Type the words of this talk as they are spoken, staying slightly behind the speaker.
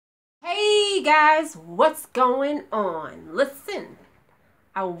Hey guys, what's going on? Listen,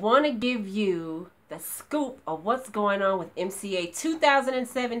 I want to give you the scoop of what's going on with MCA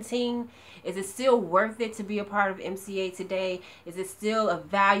 2017. Is it still worth it to be a part of MCA today? Is it still a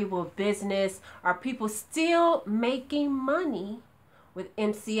valuable business? Are people still making money with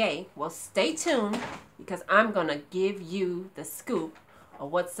MCA? Well, stay tuned because I'm going to give you the scoop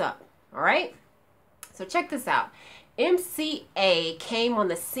of what's up. All right? So check this out. MCA came on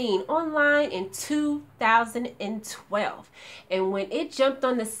the scene online in 2012. And when it jumped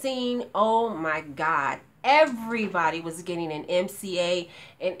on the scene, oh my God, everybody was getting an MCA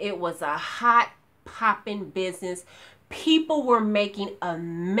and it was a hot popping business. People were making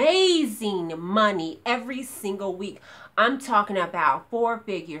amazing money every single week. I'm talking about 4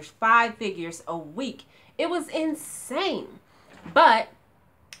 figures, 5 figures a week. It was insane. But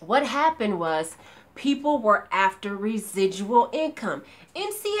what happened was people were after residual income.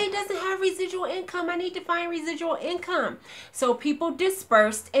 MCA doesn't have residual income. I need to find residual income. So people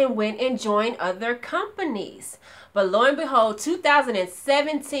dispersed and went and joined other companies. But lo and behold,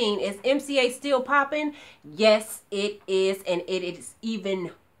 2017, is MCA still popping? Yes, it is. And it is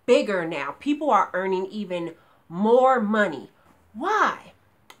even bigger now. People are earning even more money. Why?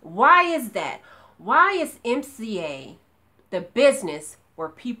 Why is that? Why is MCA the business where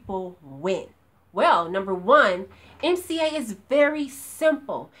people win? Well, number one, MCA is very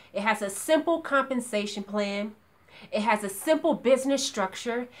simple. It has a simple compensation plan. It has a simple business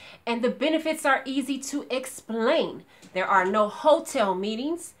structure, and the benefits are easy to explain. There are no hotel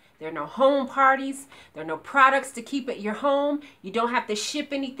meetings. There are no home parties. There are no products to keep at your home. You don't have to ship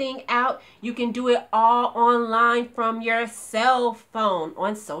anything out. You can do it all online from your cell phone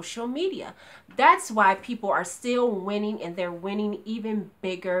on social media. That's why people are still winning, and they're winning even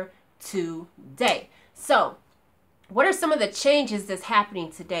bigger today. So what are some of the changes that's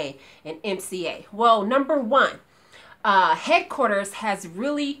happening today in MCA? Well, number one, headquarters has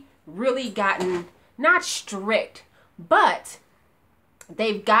really gotten not strict, but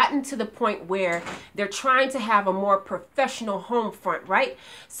they've gotten to the point where they're trying to have a more professional home front, right?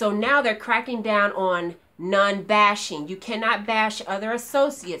 So now they're cracking down on non-bashing. You cannot bash other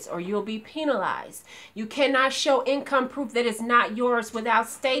associates or you'll be penalized. You cannot show income proof that is not yours without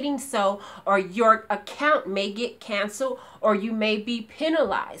stating so, or your account may get canceled or you may be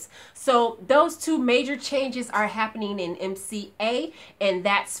penalized. So those two major changes are happening in MCA, and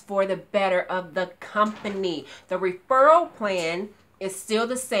that's for the better of the company. The referral plan is still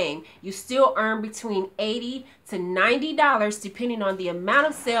the same. You still earn between $80 to $90 depending on the amount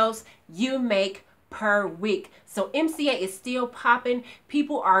of sales you make per week. So MCA is still popping.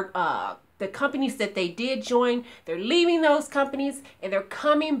 People are the companies that they did join, they're leaving those companies and they're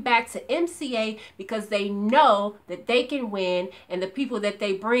coming back to MCA because they know that they can win, and the people that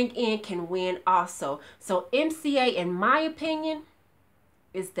they bring in can win also. So MCA, in my opinion,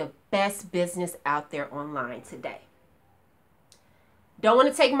 is the best business out there online today. Don't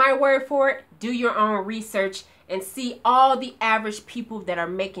want to take my word for it. Do your own research and see all the average people that are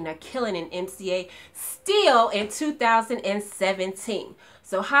making a killing in MCA still in 2017.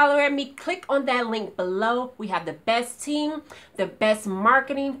 So holler at me. Click on that link below. We have the best team, the best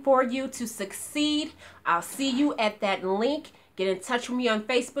marketing for you to succeed. I'll see you at that link. Get in touch with me on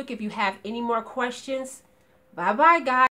Facebook if you have any more questions. Bye-bye, guys.